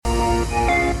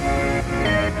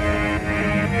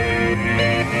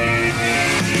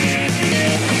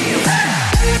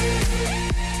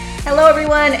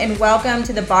everyone, and welcome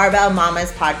to the Barbell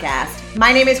Mamas podcast.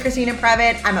 My name is Christina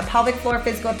Previtt. I'm a pelvic floor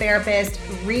physical therapist,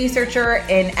 researcher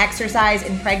in exercise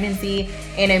and pregnancy,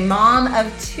 and a mom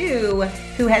of two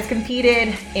who has competed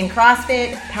in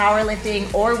CrossFit,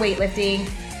 powerlifting, or weightlifting,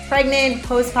 pregnant,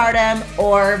 postpartum,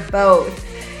 or both.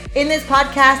 In this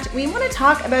podcast, we want to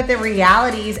talk about the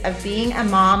realities of being a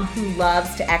mom who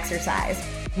loves to exercise.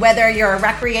 Whether you're a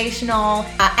recreational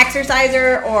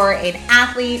exerciser or an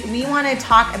athlete, we want to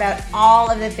talk about all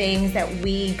of the things that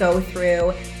we go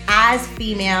through as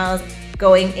females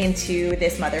going into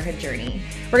this motherhood journey.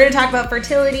 We're going to talk about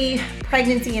fertility,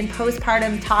 pregnancy, and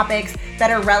postpartum topics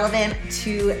that are relevant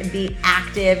to the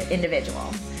active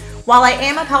individual. While I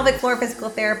am a pelvic floor physical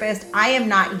therapist, I am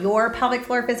not your pelvic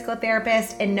floor physical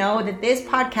therapist, and know that this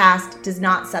podcast does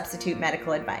not substitute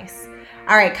medical advice.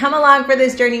 All right, come along for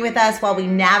this journey with us while we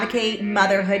navigate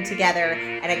motherhood together,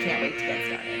 and I can't wait to get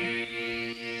started.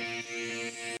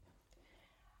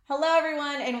 Hello,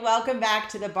 everyone, and welcome back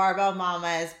to the Barbell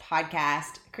Mamas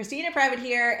podcast. Christina Previtt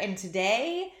here, and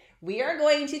today we are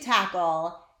going to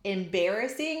tackle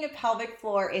embarrassing pelvic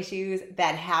floor issues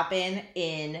that happen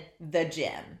in the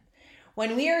gym.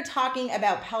 When we are talking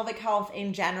about pelvic health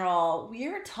in general, we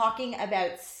are talking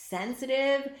about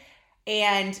sensitive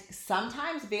and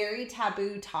sometimes very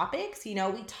taboo topics. You know,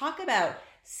 we talk about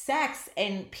sex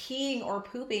and peeing or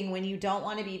pooping when you don't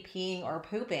want to be peeing or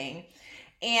pooping.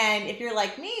 And if you're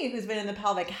like me, who's been in the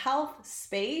pelvic health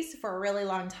space for a really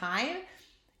long time,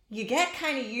 you get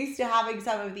kind of used to having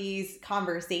some of these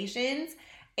conversations.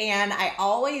 And I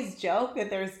always joke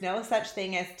that there's no such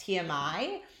thing as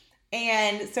TMI.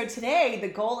 And so today, the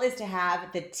goal is to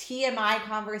have the TMI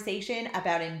conversation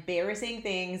about embarrassing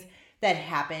things that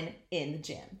happen in the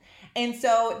gym. And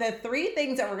so the three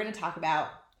things that we're going to talk about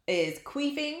is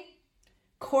queefing,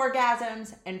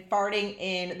 Coregasms, and farting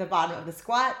in the bottom of the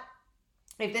squat.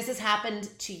 If this has happened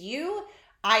to you,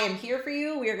 I am here for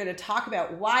you. We are going to talk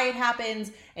about why it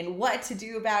happens and what to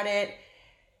do about it.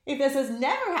 If this has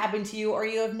never happened to you or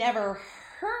you have never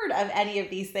heard of any of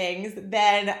these things,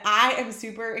 then I am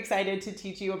super excited to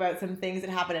teach you about some things that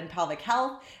happen in pelvic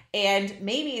health. And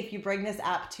maybe if you bring this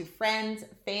up to friends,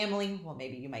 family, well,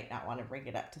 maybe you might not want to bring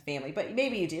it up to family, but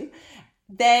maybe you do,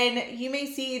 then you may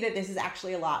see that this is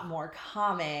actually a lot more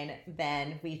common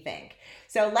than we think.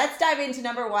 So let's dive into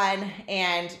number one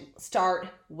and start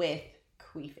with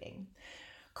queefing.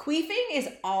 Queefing is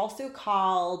also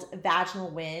called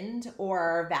vaginal wind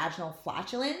or vaginal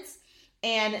flatulence.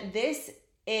 And this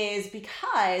is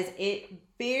because it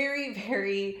very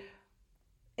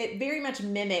much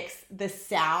mimics the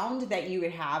sound that you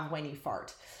would have when you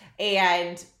fart,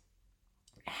 and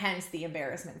hence the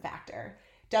embarrassment factor.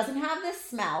 Doesn't have the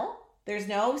smell.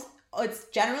 It's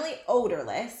generally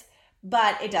odorless,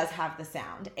 but it does have the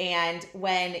sound. And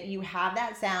when you have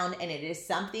that sound and it is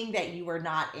something that you were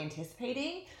not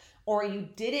anticipating or you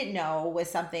didn't know was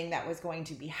something that was going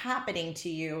to be happening to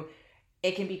you,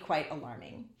 it can be quite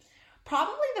alarming.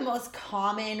 Probably the most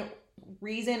common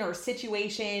reason or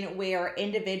situation where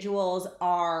individuals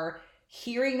are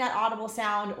hearing that audible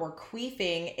sound or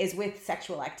queefing is with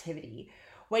sexual activity.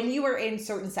 When you are in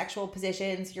certain sexual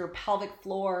positions, your pelvic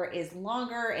floor is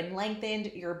longer and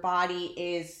lengthened, your body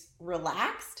is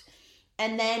relaxed.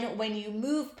 And then when you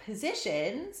move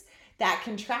positions, that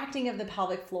contracting of the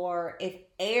pelvic floor, if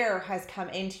air has come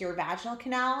into your vaginal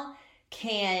canal,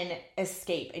 can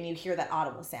escape and you hear that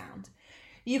audible sound.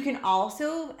 You can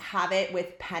also have it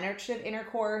with penetrative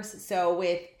intercourse. So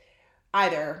with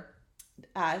either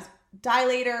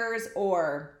dilators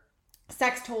or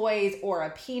sex toys or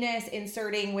a penis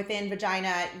inserting within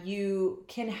vagina, you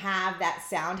can have that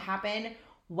sound happen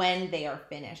when they are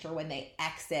finished or when they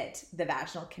exit the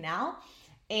vaginal canal.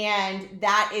 And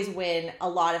that is when a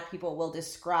lot of people will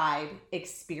describe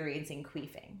experiencing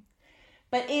queefing.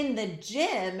 But in the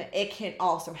gym, it can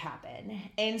also happen.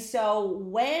 And so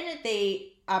when a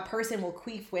person will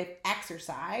queef with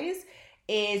exercise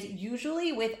is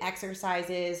usually with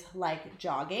exercises like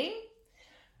jogging,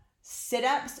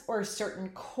 sit-ups or certain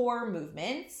core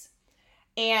movements,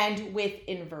 and with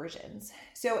inversions.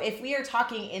 So if we are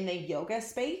talking in the yoga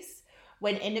space,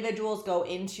 when individuals go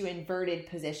into inverted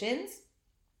positions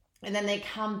and then they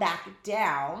come back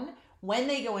down, when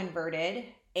they go inverted,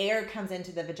 air comes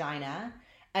into the vagina.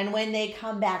 And when they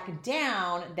come back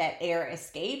down, that air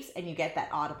escapes and you get that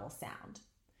audible sound.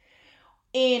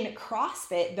 In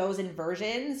CrossFit, those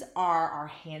inversions are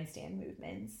our handstand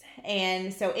movements.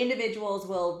 And so individuals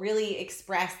will really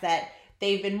express that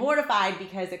they've been mortified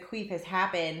because a queef has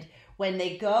happened when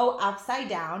they go upside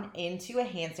down into a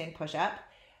handstand push-up.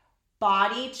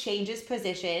 Body changes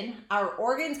position. Our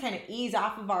organs kind of ease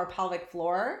off of our pelvic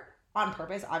floor on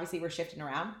purpose. Obviously, we're shifting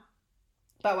around.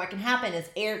 But what can happen is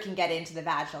air can get into the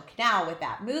vaginal canal with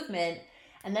that movement,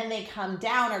 and then they come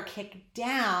down or kick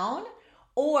down,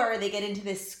 or they get into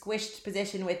this squished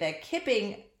position with a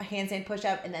kipping handstand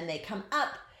push-up, and then they come up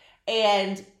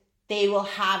and they will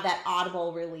have that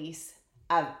audible release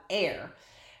of air.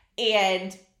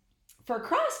 And for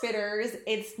CrossFitters,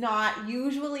 it's not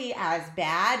usually as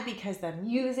bad because the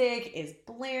music is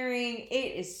blaring.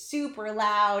 It is super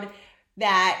loud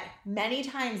that many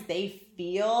times they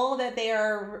feel that they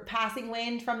are passing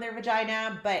wind from their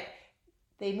vagina, but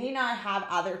they may not have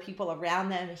other people around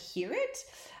them hear it.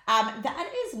 That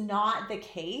is not the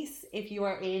case if you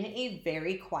are in a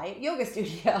very quiet yoga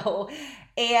studio,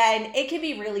 and it can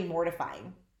be really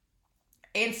mortifying.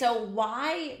 And so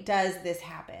why does this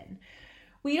happen?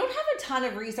 We don't have a ton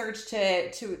of research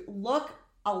to look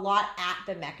a lot at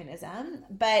the mechanism,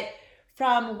 but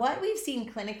from what we've seen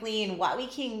clinically and what we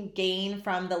can gain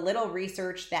from the little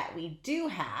research that we do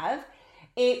have,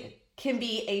 it can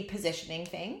be a positioning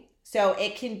thing. So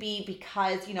it can be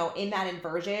because, in that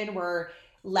inversion, we're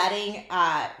letting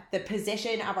the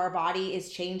position of our body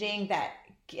is changing, that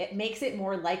it makes it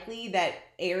more likely that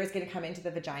air is going to come into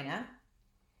the vagina.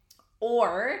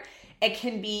 Or it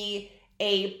can be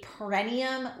a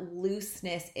perineum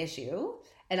looseness issue,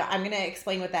 and I'm going to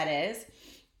explain what that is.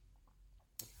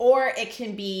 Or it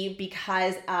can be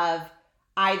because of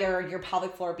either your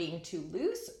pelvic floor being too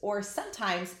loose or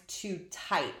sometimes too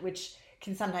tight, which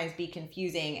can sometimes be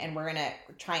confusing, and we're going to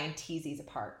try and tease these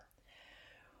apart.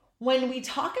 When we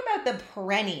talk about the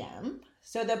perineum,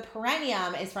 so the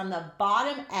perineum is from the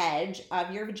bottom edge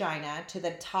of your vagina to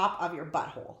the top of your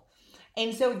butthole.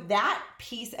 And so that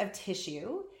piece of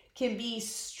tissue can be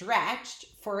stretched,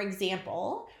 for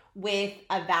example, with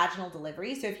a vaginal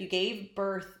delivery. So if you gave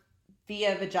birth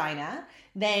via vagina,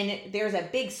 then there's a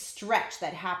big stretch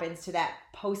that happens to that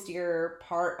posterior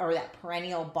part or that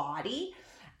perineal body.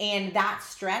 And that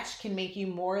stretch can make you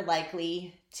more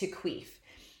likely to queef.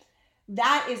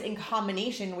 That is in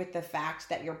combination with the fact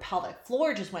that your pelvic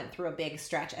floor just went through a big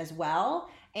stretch as well.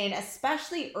 And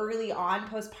especially early on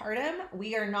postpartum,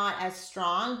 we are not as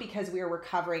strong because we are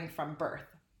recovering from birth.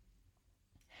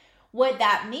 What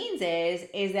that means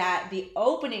is that the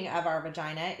opening of our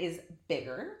vagina is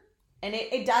bigger, and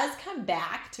it does come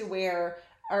back to where,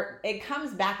 or it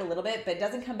comes back a little bit, but it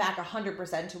doesn't come back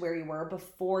 100% to where you were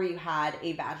before you had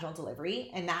a vaginal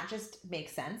delivery. And that just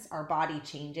makes sense. Our body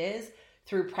changes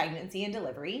through pregnancy and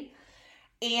delivery.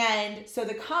 And so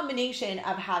the combination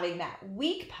of having that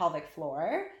weak pelvic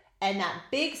floor and that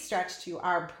big stretch to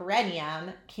our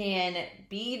perineum can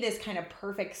be this kind of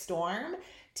perfect storm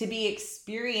to be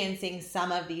experiencing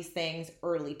some of these things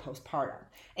early postpartum.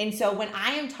 And so when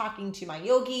I am talking to my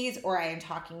yogis, or I am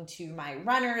talking to my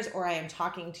runners, or I am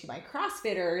talking to my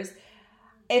CrossFitters,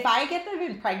 if I get them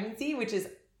in pregnancy, which is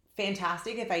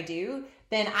fantastic if I do,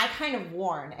 then I kind of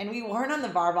warn, and we warn on the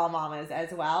Barbell Mamas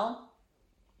as well.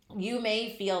 You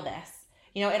may feel this.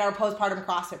 In our postpartum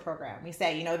CrossFit program, we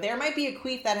say, there might be a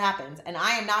queef that happens, and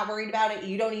I am not worried about it.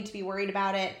 You don't need to be worried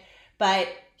about it. But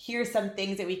here's some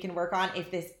things that we can work on if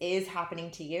this is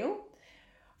happening to you.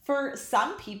 For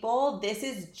some people, this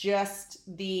is just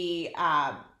the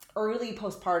early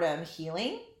postpartum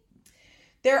healing.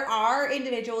 There are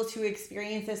individuals who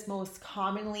experience this most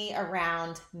commonly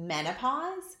around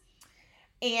menopause.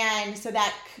 And so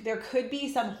that there could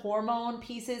be some hormone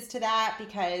pieces to that,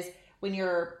 because when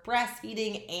you're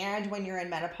breastfeeding and when you're in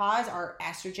menopause, our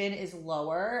estrogen is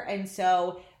lower. And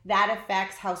so that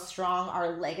affects how strong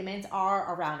our ligaments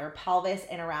are around our pelvis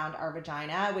and around our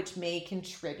vagina, which may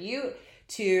contribute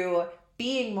to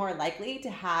being more likely to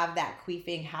have that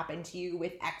queefing happen to you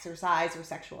with exercise or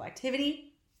sexual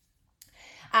activity.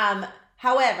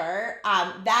 However,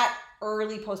 that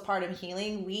early postpartum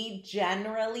healing, we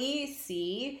generally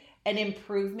see an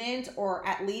improvement, or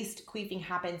at least queefing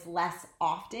happens less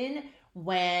often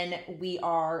when we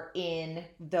are in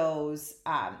those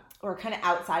or kind of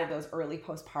outside of those early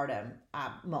postpartum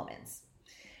moments.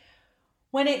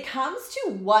 When it comes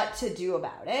to what to do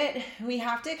about it, we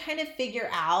have to kind of figure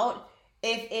out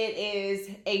if it is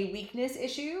a weakness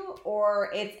issue or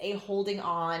it's a holding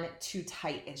on too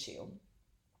tight issue.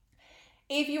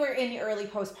 If you are in the early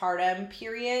postpartum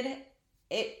period,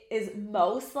 it is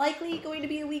most likely going to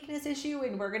be a weakness issue,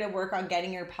 and we're going to work on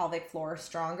getting your pelvic floor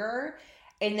stronger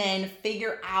and then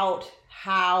figure out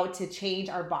how to change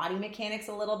our body mechanics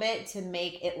a little bit to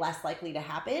make it less likely to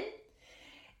happen.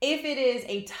 If it is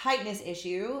a tightness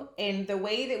issue, and the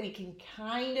way that we can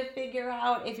kind of figure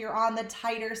out if you're on the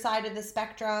tighter side of the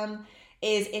spectrum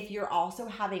is if you're also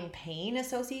having pain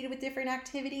associated with different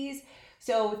activities.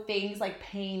 So things like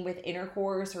pain with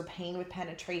intercourse or pain with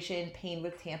penetration, pain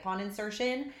with tampon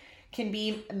insertion can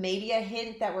be maybe a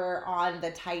hint that we're on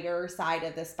the tighter side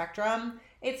of the spectrum.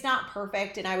 It's not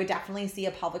perfect, and I would definitely see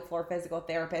a pelvic floor physical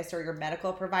therapist or your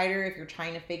medical provider if you're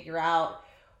trying to figure out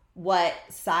what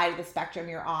side of the spectrum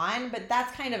you're on. But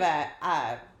that's kind of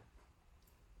a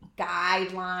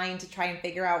guideline to try and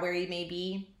figure out where you may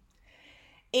be.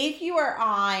 If you are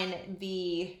on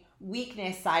the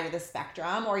weakness side of the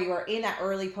spectrum, or you are in that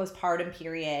early postpartum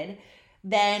period,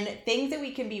 then things that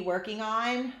we can be working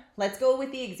on, let's go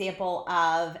with the example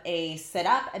of a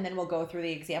sit-up, and then we'll go through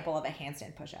the example of a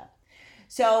handstand push-up.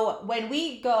 So when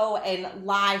we go and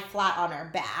lie flat on our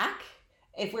back,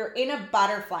 if we're in a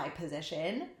butterfly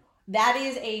position, that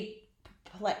is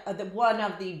one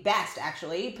of the best,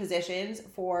 actually, positions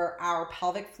for our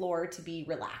pelvic floor to be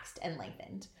relaxed and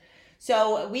lengthened.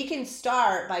 So we can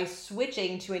start by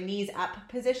switching to a knees up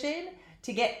position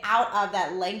to get out of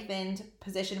that lengthened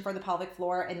position for the pelvic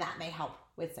floor, and that may help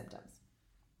with symptoms.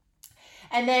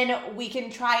 And then we can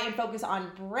try and focus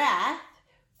on breath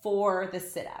for the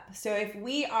sit-up. So if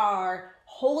we are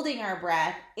holding our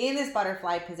breath in this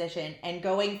butterfly position and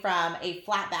going from a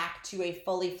flat back to a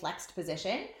fully flexed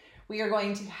position, we are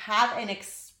going to have an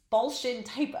expulsion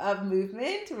type of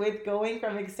movement with going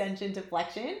from extension to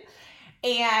flexion.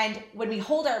 And when we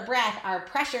hold our breath, our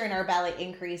pressure in our belly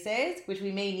increases, which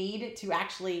we may need to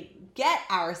actually get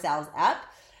ourselves up.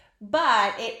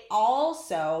 But it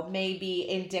also may be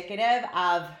indicative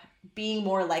of being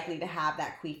more likely to have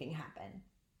that queefing happen.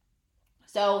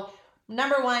 So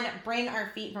number one, bring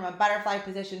our feet from a butterfly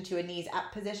position to a knees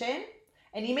up position.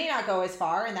 And you may not go as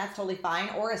far, and that's totally fine,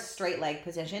 or a straight leg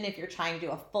position if you're trying to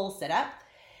do a full sit-up.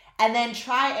 And then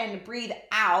try and breathe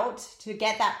out to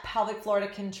get that pelvic floor to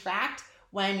contract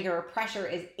when your pressure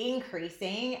is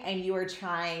increasing and you are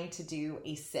trying to do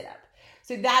a sit-up.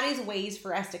 So that is ways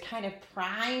for us to kind of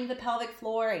prime the pelvic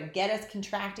floor and get us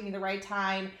contracting at the right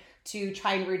time to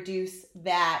try and reduce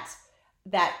that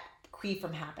queef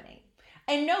from happening.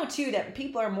 And know too that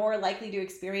people are more likely to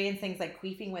experience things like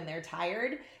queefing when they're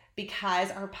tired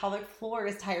because our pelvic floor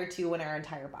is tired too when our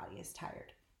entire body is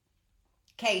tired.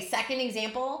 Okay, second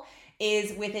example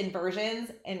is with inversions,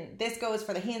 and this goes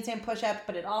for the handstand push-up,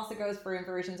 but it also goes for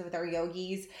inversions with our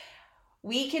yogis.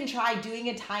 We can try doing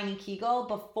a tiny Kegel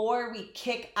before we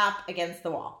kick up against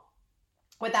the wall.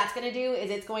 What that's going to do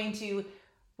is it's going to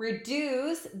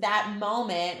reduce that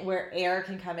moment where air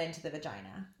can come into the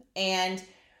vagina. And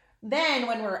then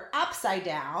when we're upside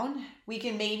down, we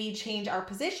can maybe change our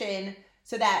position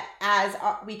so that as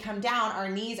we come down, our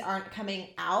knees aren't coming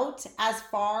out as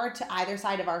far to either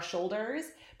side of our shoulders,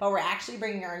 but we're actually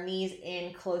bringing our knees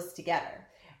in close together.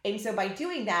 And so by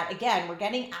doing that, again, we're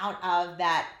getting out of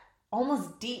that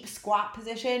almost deep squat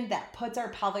position that puts our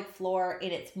pelvic floor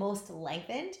in its most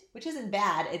lengthened, which isn't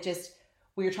bad. It just,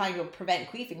 we're trying to prevent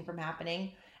queefing from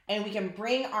happening. And we can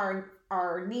bring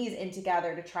our knees in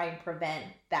together to try and prevent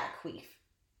that queef.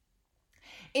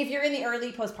 If you're in the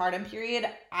early postpartum period,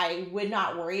 I would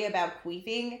not worry about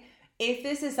queefing. If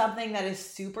this is something that is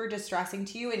super distressing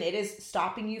to you and it is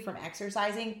stopping you from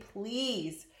exercising,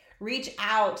 please reach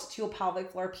out to a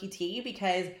pelvic floor PT,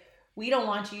 because we don't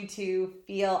want you to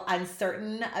feel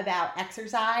uncertain about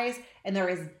exercise, and there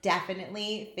is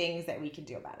definitely things that we can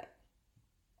do about it.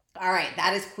 All right,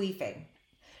 that is queefing.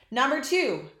 Number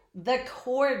two, the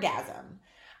coregasm.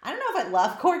 I don't know if I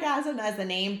love coregasm as the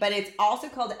name, but it's also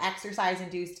called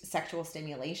exercise-induced sexual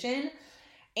stimulation.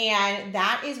 And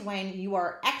that is when you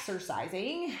are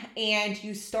exercising and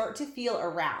you start to feel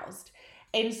aroused.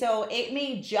 And so it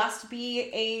may just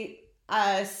be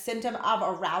a symptom of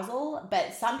arousal,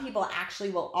 but some people actually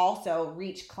will also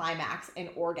reach climax and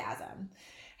orgasm.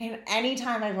 And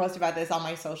anytime I post about this on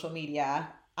my social media,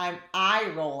 I'm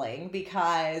eye rolling,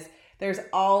 because there's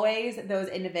always those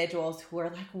individuals who are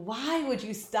like, why would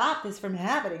you stop this from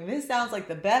happening? This sounds like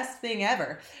the best thing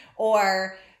ever.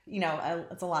 Or,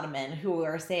 it's a lot of men who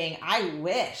are saying, I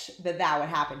wish that would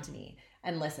happen to me.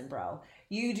 And listen, bro,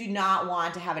 you do not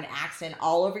want to have an accident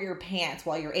all over your pants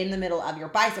while you're in the middle of your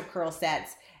bicep curl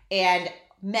sets. And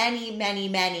many, many,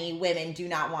 many women do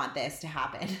not want this to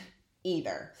happen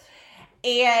either.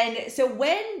 And so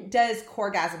when does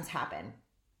coregasms happen?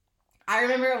 I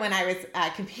remember when I was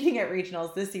competing at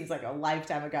regionals, this seems like a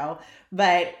lifetime ago,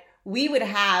 but we would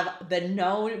have the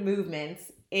known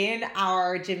movements in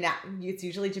our it's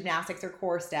usually gymnastics or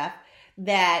core stuff,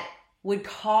 that would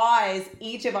cause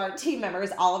each of our team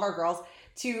members, all of our girls,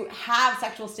 to have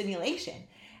sexual stimulation.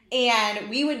 And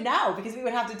we would know, because we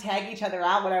would have to tag each other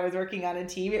out when I was working on a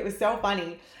team. It was so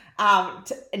funny.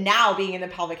 now being in the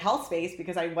pelvic health space,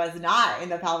 because I was not in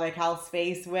the pelvic health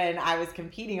space when I was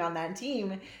competing on that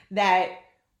team, that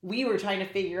we were trying to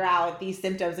figure out these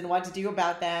symptoms and what to do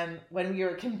about them when we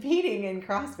were competing in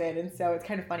CrossFit. And so it's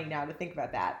kind of funny now to think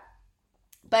about that.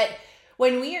 But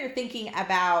when we are thinking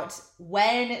about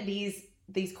when these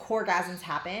coregasms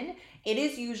happen, it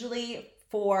is usually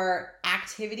for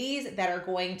activities that are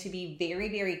going to be very,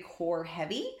 very core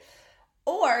heavy,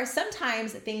 or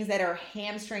sometimes things that are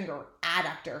hamstring or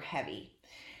adductor heavy.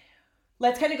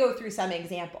 Let's kind of go through some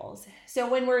examples. So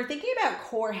when we're thinking about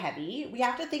core heavy, we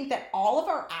have to think that all of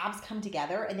our abs come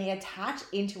together and they attach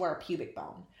into our pubic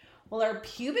bone. Well, our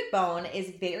pubic bone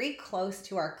is very close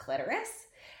to our clitoris.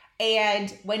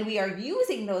 And when we are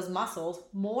using those muscles,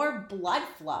 more blood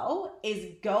flow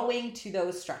is going to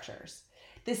those structures.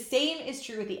 The same is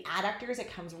true with the adductors.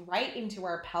 It comes right into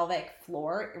our pelvic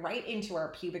floor, right into our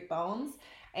pubic bones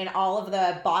and all of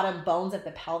the bottom bones of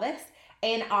the pelvis.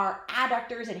 And our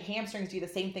adductors and hamstrings do the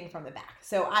same thing from the back.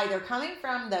 So either coming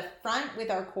from the front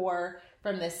with our core,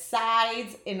 from the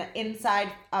sides in the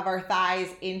inside of our thighs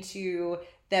into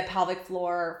the pelvic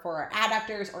floor for our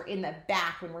adductors, or in the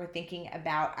back when we're thinking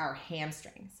about our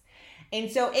hamstrings. And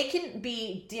so it can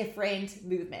be different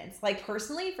movements. Like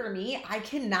personally for me, I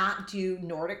cannot do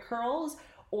Nordic curls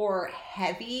or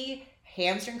heavy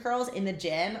hamstring curls in the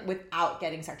gym without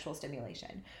getting sexual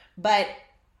stimulation. But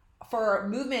for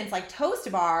movements like toes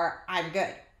to bar, I'm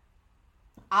good.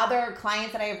 Other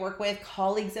clients that I have worked with,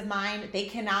 colleagues of mine, they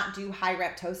cannot do high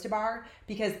rep toes to bar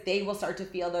because they will start to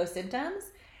feel those symptoms,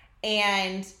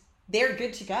 and they're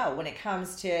good to go when it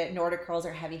comes to Nordic curls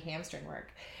or heavy hamstring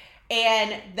work.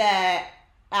 And the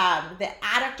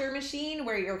adductor machine,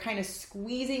 where you're kind of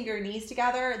squeezing your knees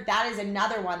together, that is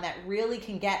another one that really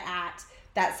can get at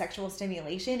that sexual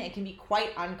stimulation. It can be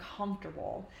quite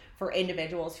uncomfortable for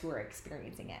individuals who are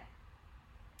experiencing it.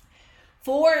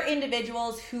 For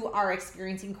individuals who are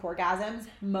experiencing coregasms,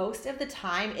 most of the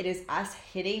time it is us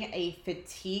hitting a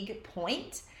fatigue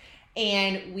point,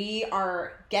 and we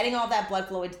are getting all that blood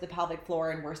flow into the pelvic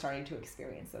floor, and we're starting to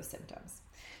experience those symptoms.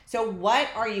 So what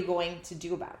are you going to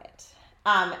do about it?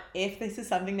 If this is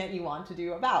something that you want to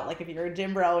do about, like if you're a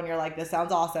gym bro and you're like, this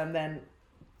sounds awesome, then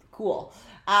cool.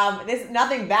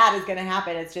 Nothing bad is going to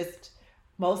happen. It's just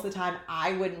most of the time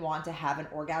I wouldn't want to have an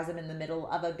orgasm in the middle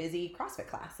of a busy CrossFit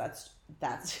class.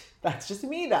 That's just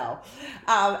me though.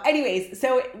 Anyways,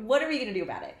 so what are we going to do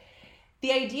about it?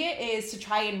 The idea is to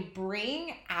try and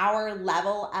bring our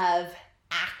level of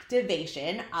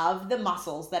activation of the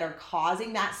muscles that are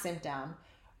causing that symptom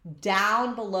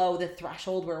down below the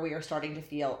threshold where we are starting to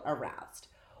feel aroused.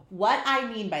 What I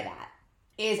mean by that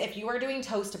is if you are doing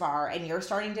toes to bar and you're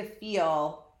starting to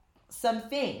feel some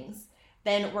things,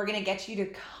 then we're going to get you to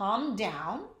come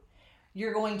down.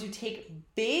 You're going to take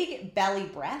big belly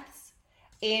breaths.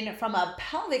 And from a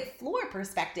pelvic floor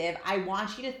perspective, I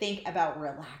want you to think about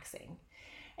relaxing.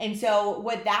 And so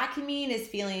what that can mean is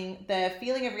the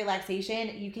feeling of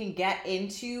relaxation. You can get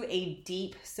into a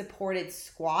deep supported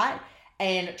squat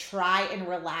and try and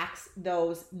relax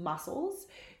those muscles.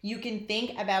 You can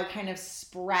think about kind of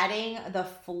spreading the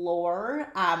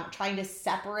floor, trying to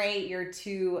separate your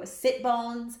two sit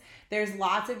bones. There's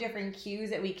lots of different cues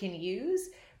that we can use,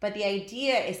 but the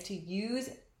idea is to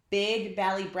use big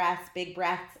belly breaths, big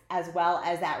breaths, as well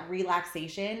as that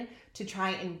relaxation to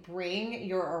try and bring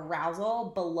your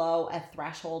arousal below a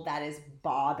threshold that is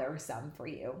bothersome for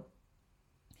you.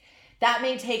 That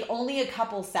may take only a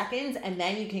couple seconds, and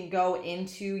then you can go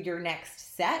into your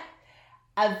next set.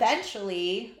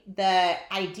 Eventually, the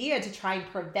idea to try and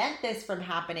prevent this from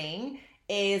happening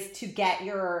is to get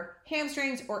your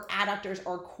hamstrings or adductors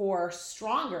or core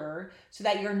stronger so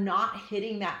that you're not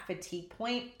hitting that fatigue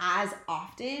point as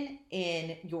often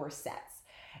in your sets.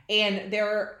 And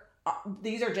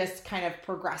these are just kind of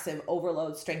progressive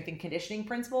overload strength and conditioning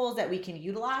principles that we can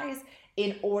utilize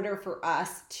in order for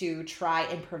us to try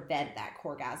and prevent that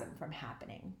coregasm from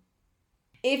happening.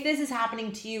 If this is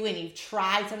happening to you and you've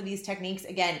tried some of these techniques,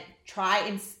 again, try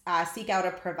and seek out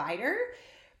a provider,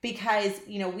 because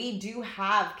we do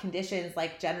have conditions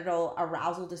like genital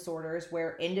arousal disorders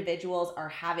where individuals are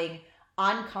having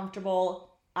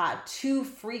uncomfortable, too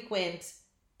frequent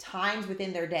times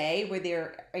within their day where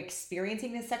they're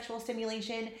experiencing this sexual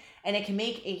stimulation, and it can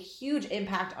make a huge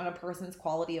impact on a person's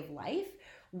quality of life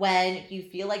when you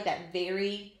feel like that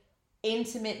very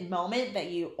intimate moment that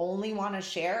you only want to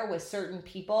share with certain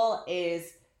people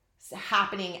is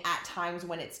happening at times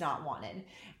when it's not wanted.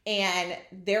 And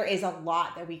there is a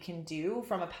lot that we can do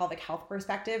from a pelvic health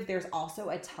perspective. There's also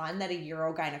a ton that a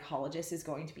urogynecologist is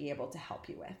going to be able to help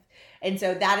you with. And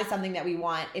so that is something that we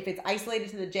want. If it's isolated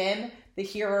to the gym,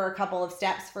 here are a couple of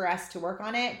steps for us to work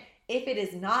on it. If it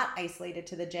is not isolated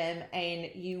to the gym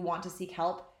and you want to seek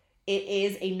help, it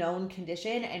is a known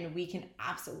condition and we can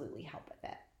absolutely help with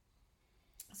it.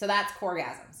 So that's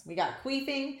Coregasms. We got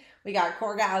queefing, we got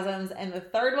Coregasms, and the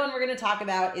third one we're going to talk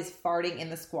about is farting in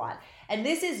the squat. And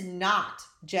this is not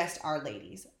just our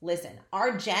ladies. Listen,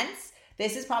 our gents,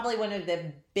 this is probably one of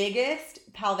the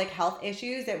biggest pelvic health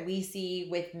issues that we see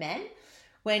with men.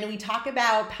 When we talk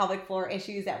about pelvic floor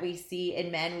issues that we see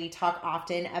in men, we talk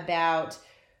often about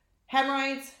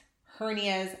hemorrhoids,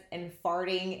 hernias, and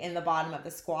farting in the bottom of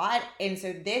the squat. And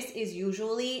so this is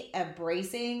usually a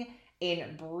bracing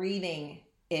and breathing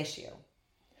issue.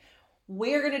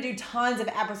 We're going to do tons of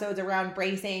episodes around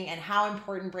bracing and how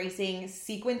important bracing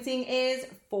sequencing is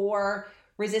for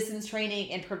resistance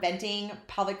training and preventing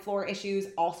pelvic floor issues,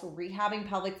 also rehabbing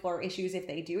pelvic floor issues if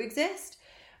they do exist.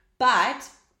 But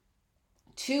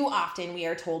too often we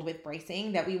are told with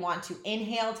bracing that we want to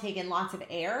inhale, take in lots of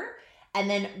air, and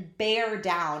then bear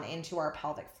down into our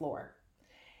pelvic floor.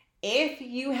 If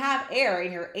you have air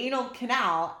in your anal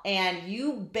canal and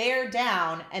you bear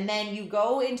down and then you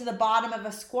go into the bottom of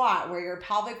a squat where your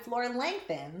pelvic floor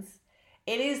lengthens,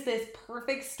 it is this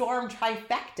perfect storm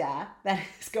trifecta that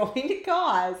is going to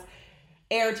cause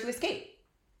air to escape.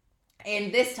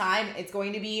 And this time it's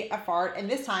going to be a fart, and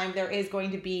this time there is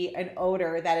going to be an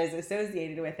odor that is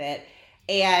associated with it.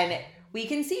 And we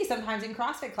can see sometimes in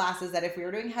CrossFit classes that if we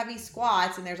were doing heavy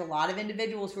squats and there's a lot of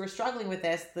individuals who are struggling with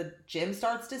this, the gym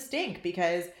starts to stink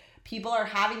because people are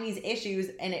having these issues,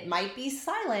 and it might be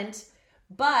silent,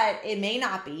 but it may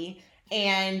not be.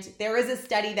 And there was a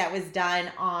study that was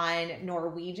done on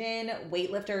Norwegian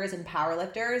weightlifters and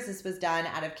powerlifters. This was done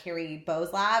out of Carrie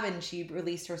Bowe's lab, and she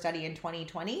released her study in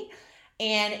 2020.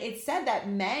 And it said that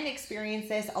men experience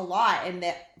this a lot, and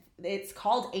that it's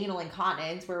called anal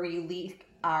incontinence, where you leak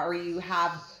or you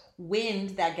have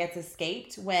wind that gets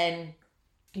escaped when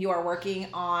you are working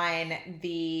on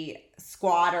the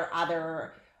squat or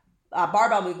other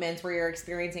barbell movements where you're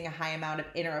experiencing a high amount of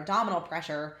inner abdominal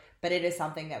pressure, but it is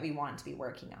something that we want to be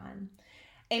working on.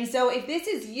 And so if this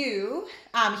is you,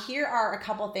 here are a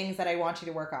couple things that I want you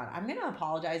to work on. I'm going to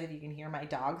apologize if you can hear my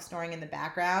dog snoring in the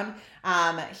background.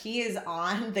 He is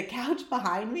on the couch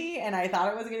behind me, and I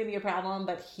thought it was going to be a problem,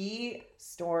 but he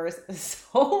snores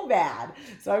so bad.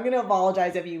 So I'm going to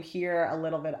apologize if you hear a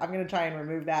little bit. I'm going to try and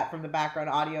remove that from the background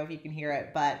audio if you can hear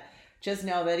it, but just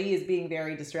know that he is being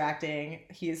very distracting.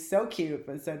 He is so cute,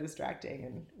 but so distracting,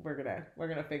 and we're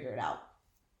going to figure it out.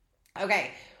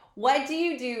 Okay. What do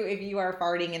you do if you are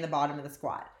farting in the bottom of the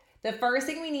squat? The first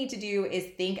thing we need to do is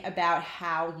think about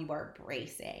how you are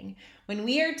bracing. When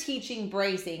we are teaching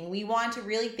bracing, we want to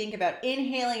really think about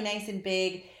inhaling nice and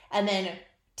big and then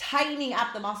tightening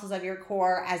up the muscles of your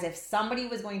core as if somebody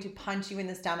was going to punch you in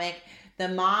the stomach. The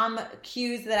mom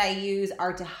cues that I use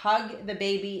are to hug the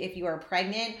baby if you are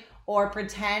pregnant, or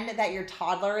pretend that your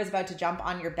toddler is about to jump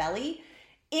on your belly.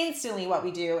 Instantly what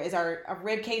we do is our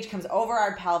rib cage comes over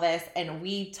our pelvis and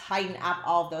we tighten up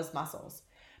all of those muscles.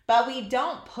 But we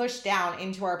don't push down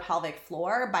into our pelvic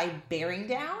floor by bearing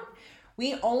down.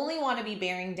 We only want to be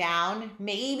bearing down,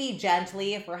 maybe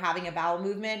gently if we're having a bowel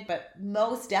movement, but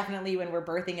most definitely when we're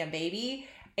birthing a baby.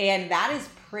 And that is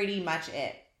pretty much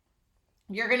it.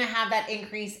 You're going to have that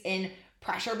increase in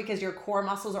pressure because your core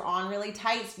muscles are on really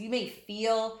tight. So you may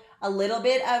feel a little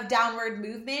bit of downward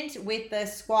movement with the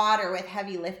squat or with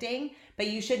heavy lifting, but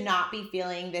you should not be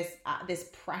feeling this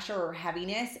pressure or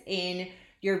heaviness in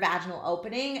your vaginal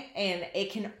opening. And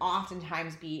it can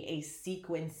oftentimes be a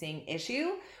sequencing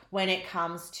issue when it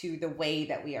comes to the way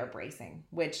that we are bracing,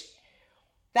 which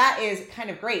that is kind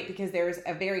of great because there's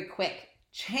a very quick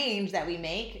change that we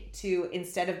make to,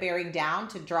 instead of bearing down,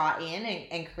 to draw in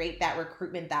and create that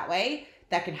recruitment that way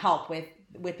that can help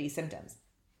with these symptoms.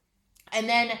 And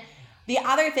then the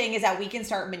other thing is that we can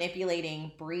start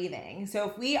manipulating breathing. So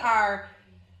if we are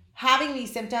having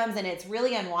these symptoms and it's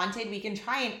really unwanted, we can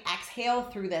try and exhale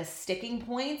through the sticking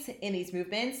points in these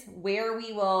movements. Where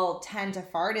we will tend to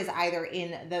fart is either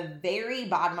in the very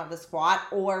bottom of the squat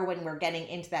or when we're getting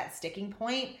into that sticking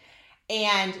point.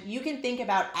 And you can think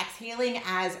about exhaling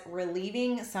as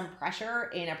relieving some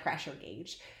pressure in a pressure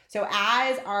gauge. So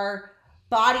as our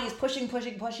body is pushing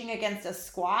against a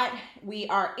squat, we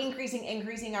are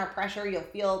increasing our pressure.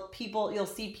 You'll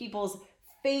see people's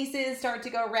faces start to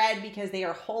go red because they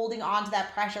are holding on to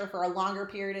that pressure for a longer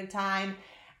period of time.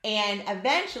 And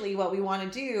eventually what we want to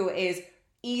do is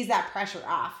ease that pressure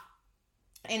off.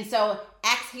 And so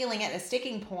exhaling at a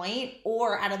sticking point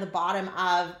or out of the bottom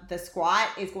of the squat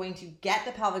is going to get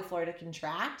the pelvic floor to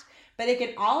contract, but it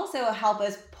can also help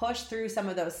us push through some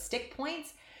of those stick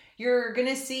points. You're going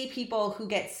to see people who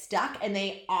get stuck and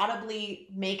they audibly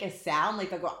make a sound, like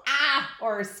they'll go, ah,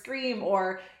 or scream,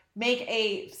 or make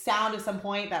a sound of some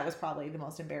point. That was probably the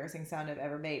most embarrassing sound I've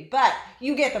ever made. But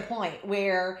you get the point,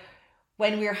 where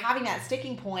when we're having that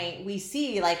sticking point, we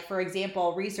see, like, for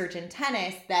example, research in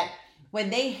tennis that when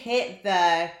they hit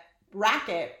the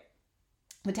racket,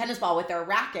 the tennis ball with their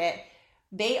racket,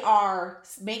 they are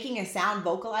making a sound,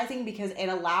 vocalizing, because it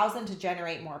allows them to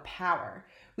generate more power.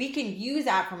 We can use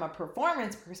that from a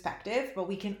performance perspective, but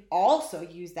we can also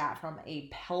use that from a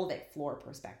pelvic floor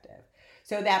perspective.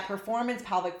 So that performance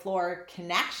pelvic floor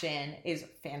connection is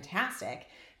fantastic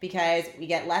because we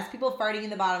get less people farting in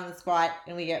the bottom of the squat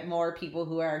and we get more people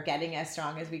who are getting as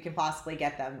strong as we can possibly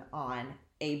get them on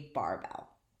a barbell.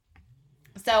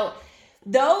 So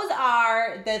those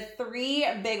are the three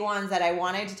big ones that I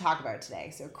wanted to talk about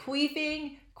today. So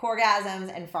queefing,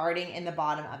 coregasms, and farting in the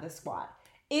bottom of the squat.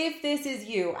 If this is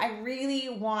you, I really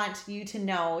want you to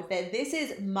know that this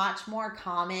is much more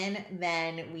common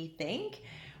than we think.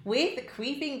 With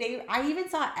queefing, I even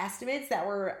saw estimates that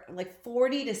were like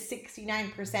 40 to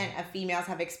 69% of females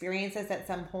have experienced this at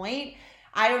some point.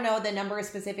 I don't know the number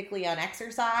specifically on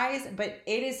exercise, but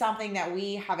it is something that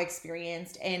we have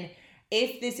experienced. And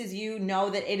if this is you, know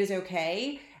that it is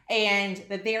okay and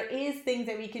that there is things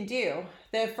that we can do.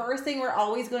 The first thing we're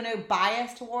always going to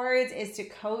bias towards is to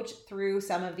coach through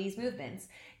some of these movements.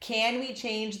 Can we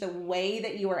change the way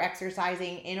that you are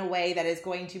exercising in a way that is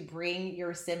going to bring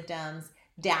your symptoms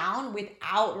down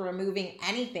without removing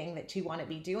anything that you want to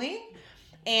be doing?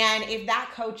 And if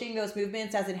that coaching, those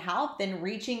movements doesn't help, then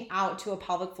reaching out to a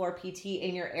pelvic floor PT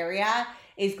in your area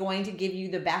is going to give you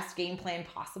the best game plan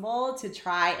possible to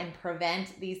try and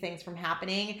prevent these things from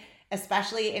happening,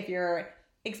 especially if you're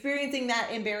experiencing that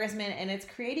embarrassment and it's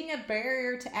creating a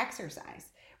barrier to exercise.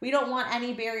 We don't want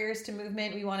any barriers to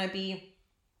movement. We want to be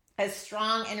as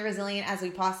strong and resilient as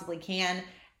we possibly can,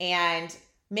 and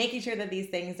making sure that these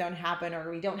things don't happen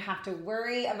or we don't have to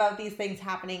worry about these things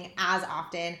happening as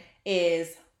often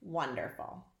is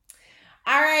wonderful.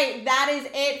 All right, that is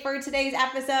it for today's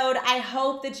episode. I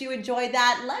hope that you enjoyed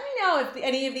that. Let me know if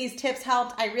any of these tips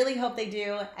helped. I really hope they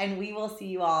do, and we will see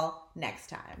you all next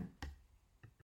time.